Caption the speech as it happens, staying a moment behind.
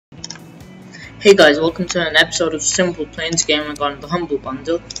Hey guys, welcome to an episode of SimplePlanes game. I got the Humble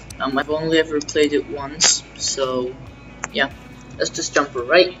Bundle. I've only ever played it once, so yeah. Let's just jump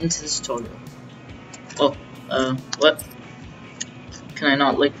right into this tutorial. What? Can I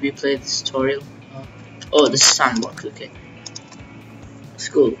not replay this tutorial? This is sandbox, okay.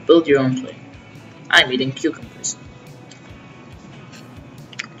 School, build your own plane. I'm eating cucumbers.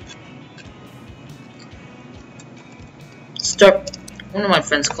 Start. One of my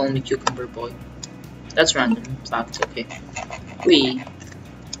friends called me Cucumber Boy. That's random. Fact, okay.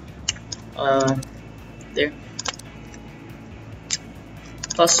 There.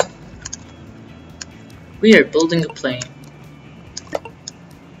 Plus, we are building a plane.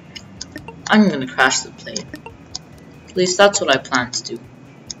 I'm gonna crash the plane. At least that's what I plan to do.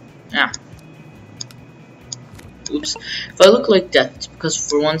 Yeah. Oops. If I look like death, it's because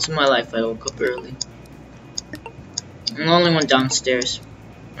for once in my life I woke up early. I'm the only one downstairs.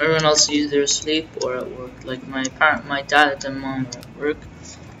 Everyone else is either asleep or at work. Like my dad and mom are at work.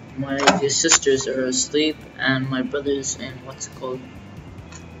 My sisters are asleep, and my brother's in what's it called?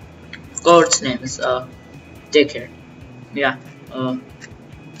 Oh, its name is daycare. Yeah. Oh,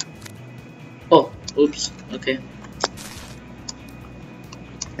 oops. Okay.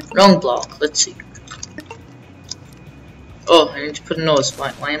 Wrong block. Let's see. Oh, I need to put a nose.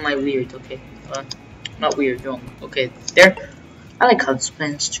 Why am I weird? Okay. Not weird. Wrong. Okay. There. I like how this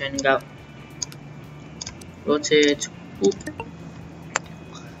plane's turning out. Rotate. Oop.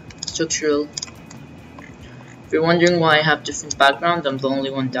 Structural. If you're wondering why I have different background, I'm the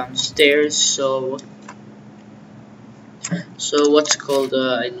only one downstairs, so what's it called?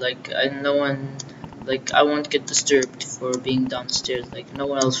 I won't get disturbed for being downstairs. Like no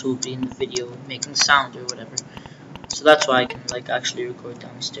one else will be in the video making sound or whatever. So that's why I can actually record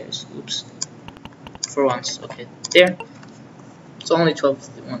downstairs. Oops. For once. Okay. There. It's only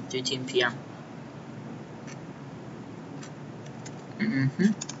 12:13 p.m.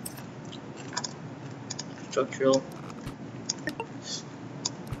 Structural.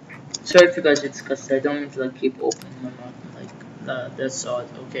 Sorry if you guys get disgusted. I don't mean to keep opening my mouth that's odd.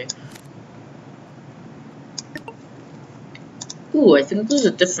 Okay. Ooh, I think this is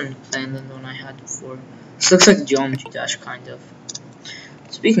a different plane than the one I had before. This looks like Geometry Dash kind of.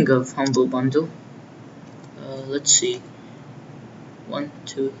 Speaking of Humble Bundle, let's see. 1,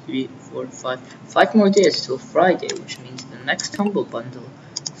 2, 3, 4, 5. 5 more days till Friday, which means the next Humble Bundle,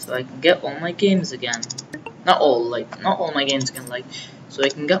 so I can get all my games again. Not all my games again, so I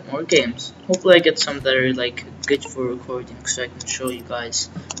can get more games. Hopefully I get some that are good for recording, so I can show you guys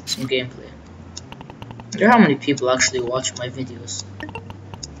some gameplay. I wonder how many people actually watch my videos.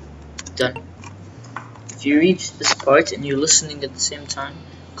 Done. If you reach this part and you're listening at the same time,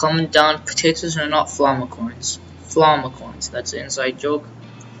 comment down potatoes are not flamacorns. Flamacorns, that's an inside joke.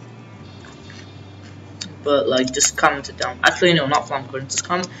 But just comment it down. Actually no, not flamacorns, just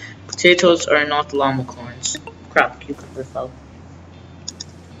comment potatoes are not llamacorns. Crap, cucumber fell.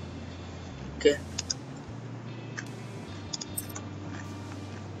 Okay.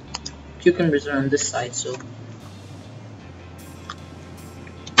 Cucumbers are on this side, so do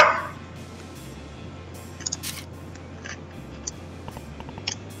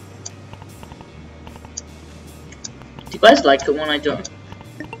you guys like it when I don't?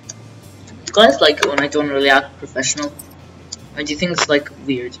 Do you guys like it when I don't really act professional? Or do you think it's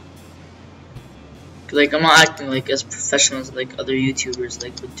weird? I'm not acting as professional as other YouTubers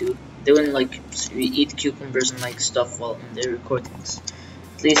would do. They wouldn't eat cucumbers and stuff while in their recordings.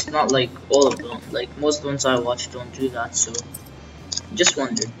 At least not all of them. Most of the ones I watch don't do that. So just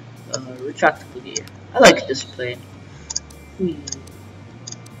wondered. Retractable gear. I like this plane.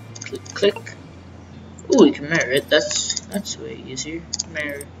 Click, click. Ooh, we can mirror it. That's way easier.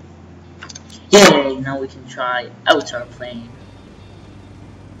 Mirror. Yay! Now we can try out our plane.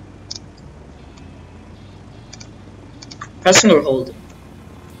 Pressing or holding?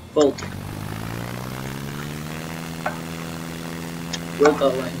 Holding. We're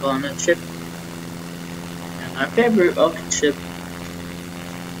going on a trip. And our favorite rocket ship.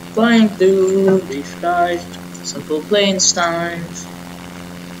 Flying through the skies. SimplePlanes times.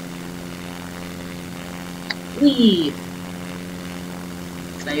 Whee!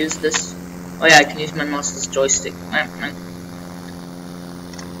 Can I use this? Oh yeah, I can use my mouse as joystick.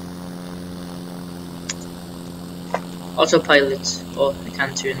 Autopilot. Oh, I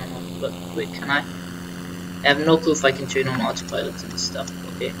can't turn them on, but wait, can I? I have no clue if I can turn on autopilot and stuff.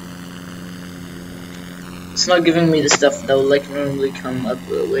 Okay. It's not giving me the stuff that would normally come up.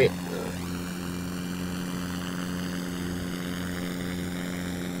 Wait.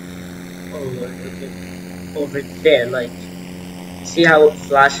 Oh, okay. Over there, see how it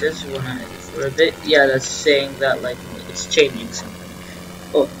flashes when for a bit. Yeah, that's saying that like it's changing something.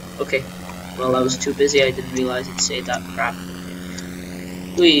 Oh, okay. Well, I was too busy. I didn't realize it'd say that crap.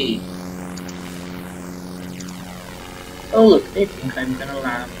 Whee. Oh look, they think I'm gonna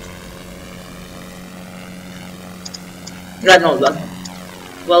land. Yeah, no, that.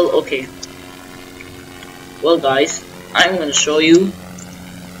 Well, okay. Well, guys, I'm gonna show you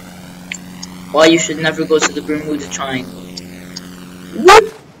why you should never go to the Bermuda Triangle.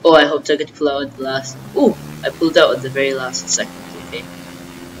 Whoop! Oh, I hope I could pull out at the last. Oh, I pulled out at the very last second. Okay.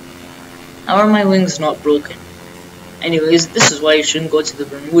 How are my wings not broken? Anyways, this is why you shouldn't go to the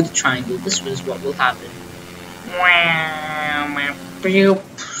Bermuda Triangle. This is what will happen.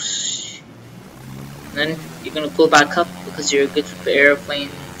 Then you're gonna pull back up because you're a good airplane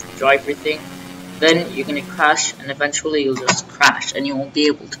driver thing. Then you're gonna crash, and eventually you'll just crash, and you won't be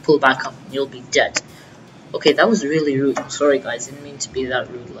able to pull back up, and you'll be dead. Okay, that was really rude. I'm sorry, guys. I didn't mean to be that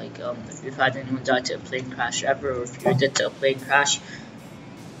rude. Like, if you've had anyone die to a plane crash ever, or if you're dead to a plane crash,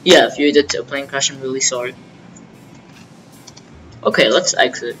 yeah, if you're dead to a plane crash, I'm really sorry. Okay, let's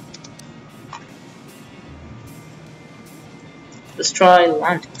exit. Let's try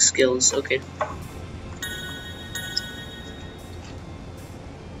landing skills. Okay.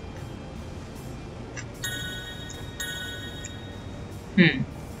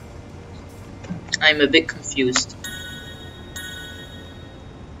 I'm a bit confused.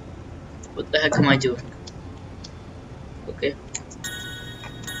 What the heck am I doing? Okay.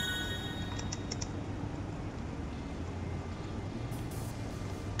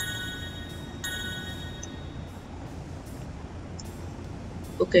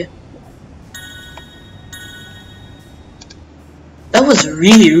 Okay. That was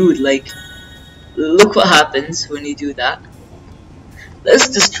really rude, like, look what happens when you do that. Let's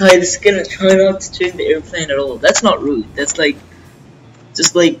just try this again and try not to turn the airplane at all. That's not rude, that's like,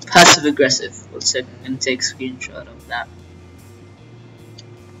 just like passive aggressive. One second, I'm gonna take a screenshot of that.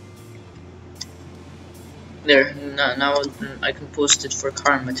 There, now I can post it for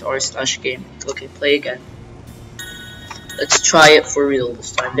karma to r/game. Okay, play again. Let's try it for real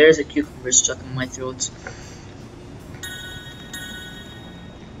this time. There's a cucumber stuck in my throat.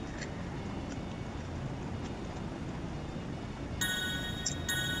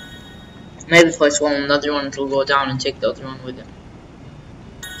 Maybe if I swallow another one, it'll go down and take the other one with it.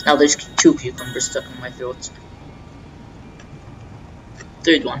 Now there's 2 cucumbers stuck in my throat.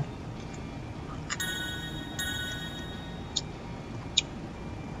 Third one.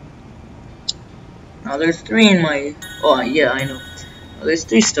 Now there's 3 in my... Oh, yeah, I know. Now there's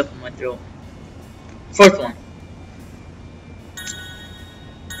 3 stuck in my throat. 4th one.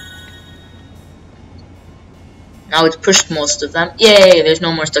 Now it's pushed most of them. Yay, there's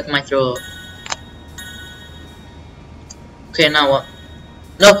no more stuck in my throat. Okay, now what?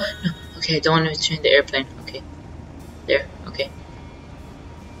 No, no. Okay, I don't want to turn the airplane. Okay. There, okay.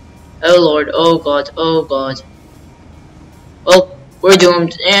 Oh lord, oh god, oh god. Well, we're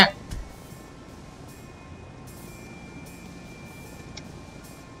doomed. Yeah.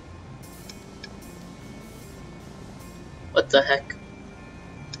 What the heck?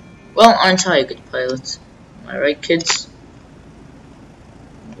 Well, aren't I a good pilot? Am I right, kids?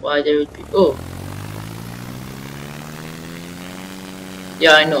 Why there would be... Oh.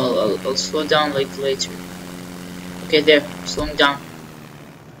 Yeah, I know, I'll slow down like later. Okay, there, slowing down.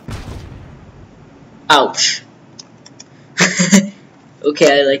 Ouch.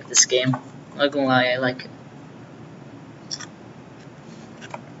 Okay, I like this game. Not gonna lie, I like it.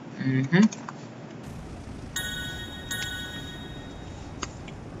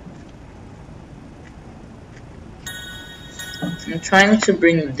 I'm trying to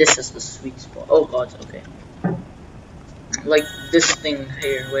bring this as the sweet spot. Oh god, okay. Like this thing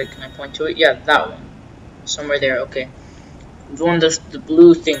here. Wait, can I point to it? Yeah, that one. Somewhere there, okay. The one that's the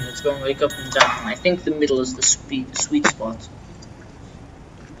blue thing that's going like up and down. I think the middle is the sweet spot.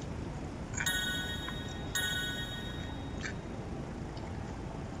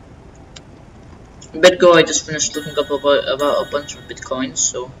 BitGo, I just finished looking up about a bunch of bitcoins,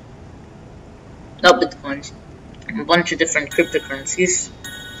 so... Not bitcoins. A bunch of different cryptocurrencies.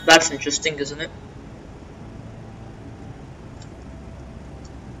 That's interesting, isn't it?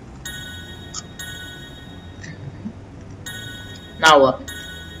 Now what?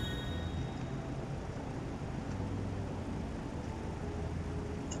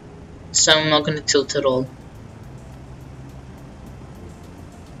 So I'm not gonna tilt at all.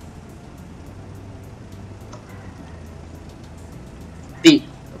 B.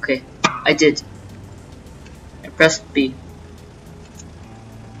 Okay. I did. I pressed B.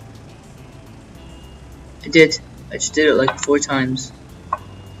 I did. I just did it like 4 times.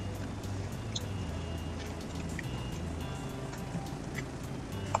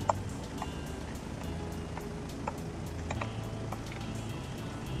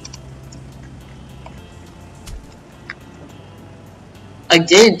 I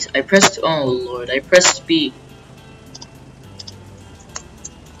did. I pressed. Oh lord, I pressed B.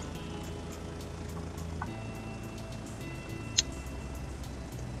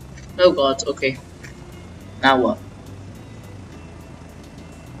 Oh god. Okay. Now what?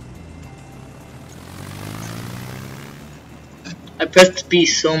 I pressed B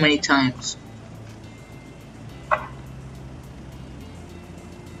so many times.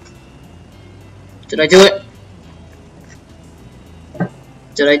 Did I do it?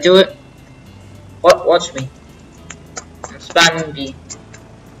 Did I do it? What? Watch me. I'm spamming B.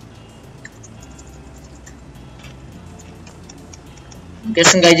 I'm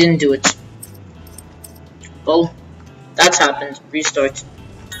guessing I didn't do it. Well, that's happened. Restart.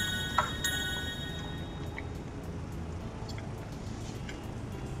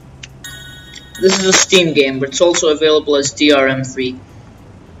 This is a Steam game, but it's also available as DRM free.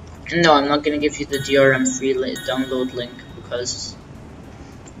 No, I'm not gonna give you the DRM free download link because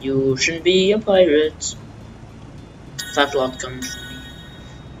you shouldn't be a pirate. That lot comes from me.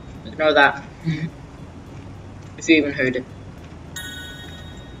 Ignore that. If you even heard it.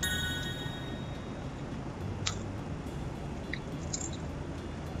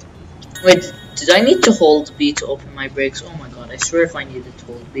 Wait, did I need to hold B to open my brakes? Oh my god, I swear if I needed to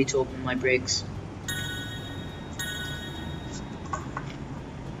hold B to open my brakes.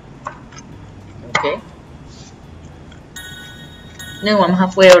 Okay. No, I'm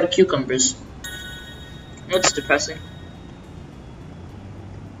halfway out of cucumbers. That's depressing.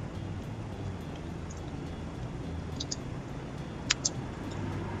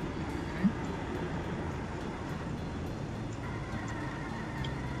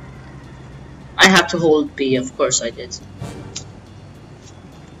 I had to hold B, of course I did.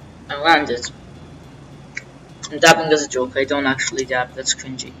 I landed. I'm dabbing as a joke, I don't actually dab, that's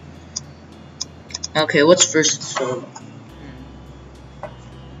cringy. Okay, what's first solo?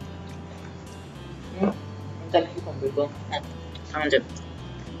 That cucumber go. Found it.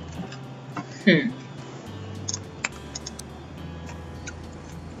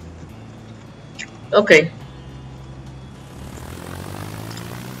 Okay.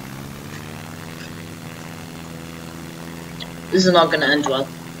 This is not gonna end well.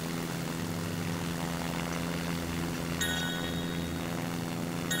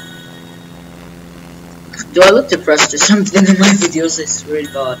 Do I look depressed or something in my videos? I swear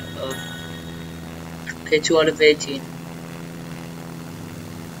to God. Okay, 2 out of 18.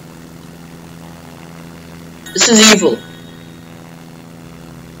 This is evil.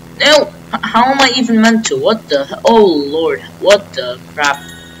 No! How am I even meant to? What the? Oh lord. What the crap?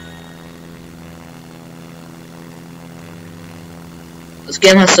 This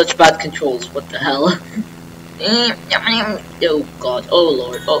game has such bad controls. What the hell? Oh god. Oh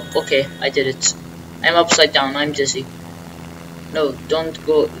lord. Oh, okay. I did it. I'm upside down. I'm dizzy. No, don't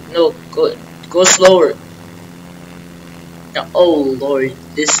go. No, go slower. No, oh lord.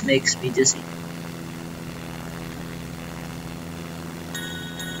 This makes me dizzy.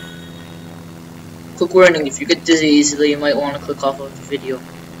 Quick warning, if you get dizzy easily, you might want to click off of the video.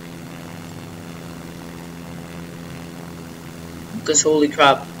 Because holy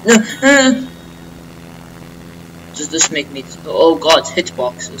crap. Does this make me... Oh god,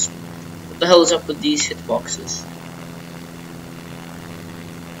 hitboxes. What the hell is up with these hitboxes?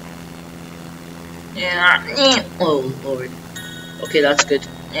 Yeah. Oh lord. Okay, that's good.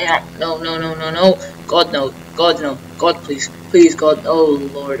 Yeah. No. God no. God no. God please. Please God. Oh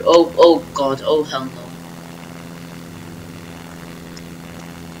lord. Oh god. Oh hell no.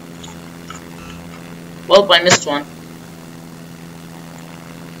 Well, I missed one.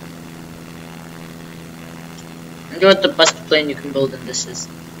 I wonder what the best plane you can build in this is.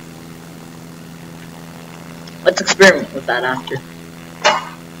 Let's experiment with that after.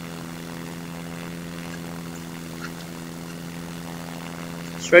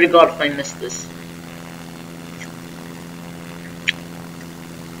 Swear to God if I miss this.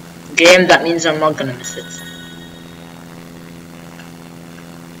 Game, that means I'm not gonna miss it.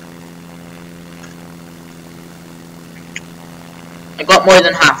 I got more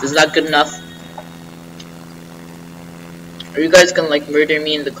than half, is that good enough? Are you guys gonna like murder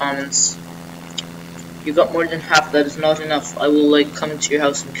me in the comments? You got more than half, that is not enough. I will like come to your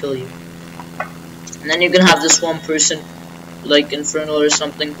house and kill you. And then you can have this one person like Infernal or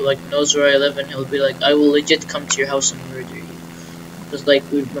something who like knows where I live, and he'll be like, I will legit come to your house and murder you. Because like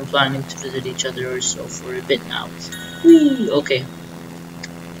we've been planning to visit each other or so for a bit now. Whee! Okay.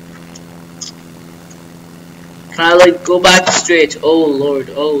 Can I like go back straight? Oh lord,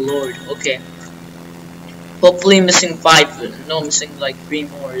 okay. Hopefully missing 5, no, missing like 3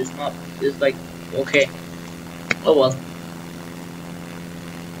 more is like, okay. Oh well.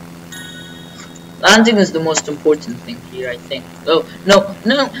 Landing is the most important thing here, I think. Oh, no,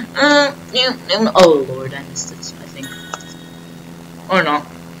 no, no. Oh lord, I missed it, I think. Or not.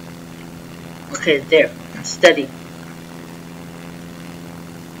 Okay, there. I'm steady.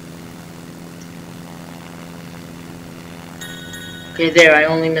 Okay, there, I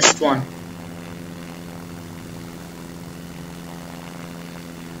only missed one.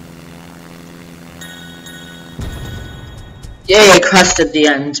 Yay, I crashed at the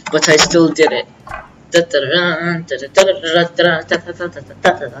end, but I still did it. Okay,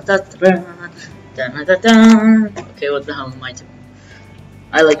 what the hell am I doing?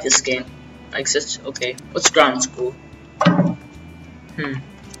 I like this game. Exit. Okay, what's ground school?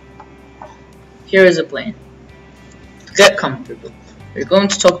 Here is a plane. Get comfortable. We're going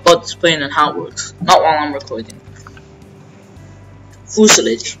to talk about this plane and how it works, not while I'm recording.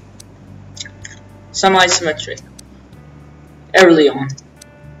 Fuselage. Semi-symmetric. Early on.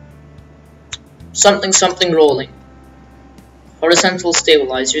 Something something rolling. Horizontal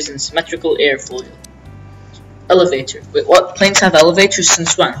stabilizers and symmetrical airfoil. Elevator. Wait, what? Planes have elevators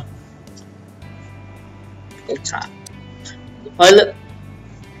since when? Old time. The pilot.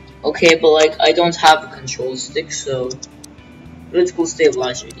 Okay, but like I don't have a control stick, so vertical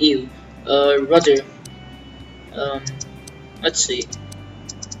stabilizer. Ew. Rudder. Let's see.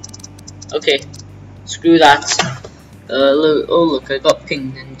 Okay. Screw that. Oh look, I got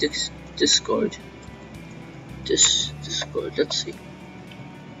pinged in Discord. Discord, let's see.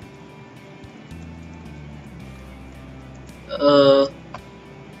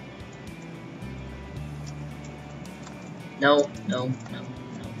 No.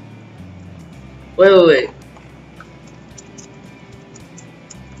 Wait.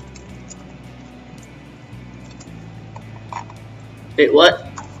 Wait, what?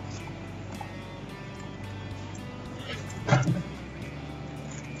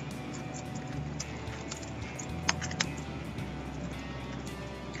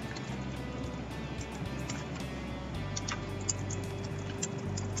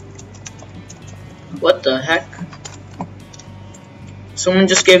 What the heck? Someone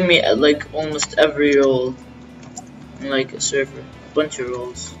just gave me like almost every role in like a server, a bunch of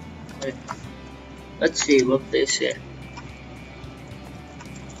roles. Wait. Let's see what they say.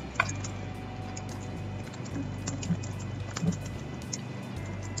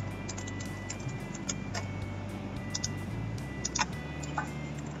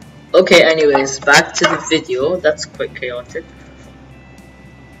 Okay, anyways, back to the video. That's quite chaotic.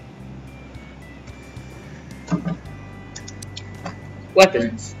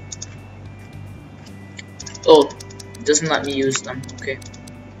 Weapons. Oh, it doesn't let me use them. Okay.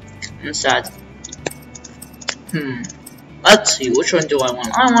 I'm sad. Let's see, which one do I want?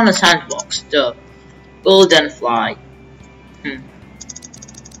 I want a sandbox. Duh. Build and fly.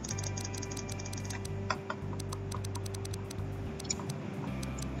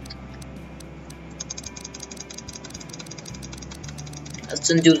 Let's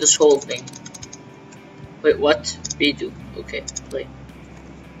undo this whole thing. Wait, what? Redo. Okay, play.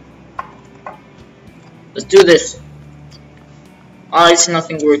 Let's do this. Ah, it's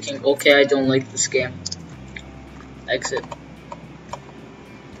nothing working. Okay, I don't like this game. Exit.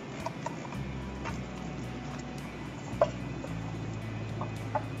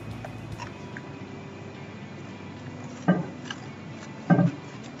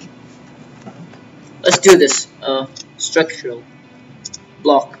 Let's do this. Structural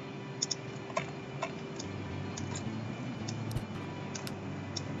block.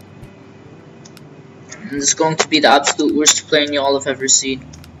 And this is going to be the absolute worst plane you all have ever seen.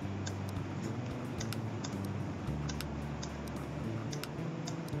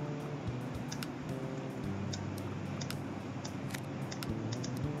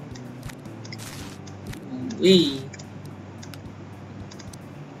 Wee.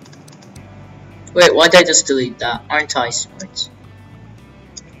 Wait, why did I just delete that? Aren't I smart?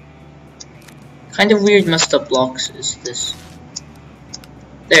 Kind of weird messed up blocks is this.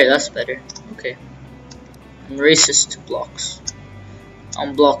 There, that's better. Okay. I'm racist to blocks.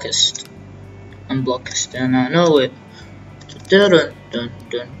 I'm blockist. And I know it.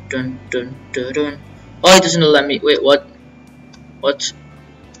 Oh, it doesn't let me. Wait, what? What?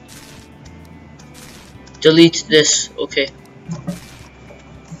 Delete this. Okay.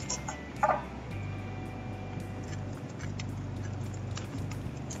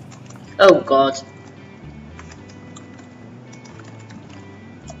 Oh god.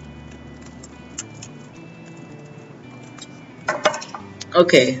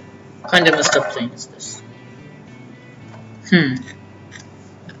 Okay. Kind of messed up plane is this.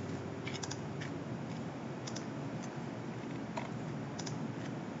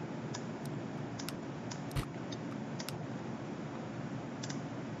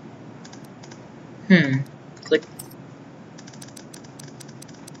 Click.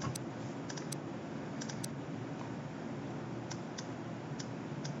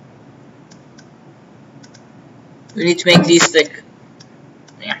 We need to make these thick.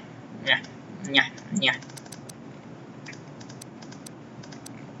 Yeah, yeah, yeah, yeah.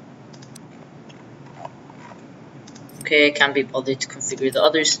 Okay, I can't be bothered to configure the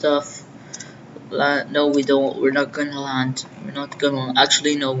other stuff. No, we don't. We're not gonna land. We're not gonna.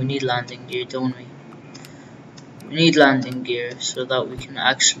 Actually, no. We need landing gear, don't we? We need landing gear so that we can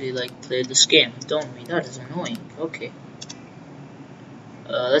actually like play this game, don't we? That is annoying. Okay.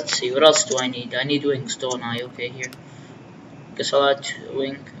 Let's see. What else do I need? I need wings, don't I? Okay, here. Guess I'll add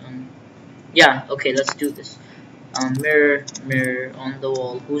wing. Yeah. Okay. Let's do this. Mirror, mirror on the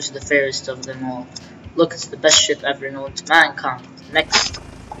wall. Who's the fairest of them all? Look, it's the best ship ever known to mankind. Next.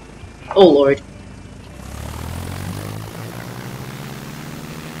 Oh Lord.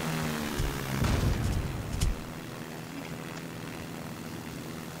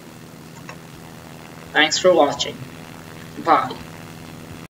 Thanks for watching. Bye.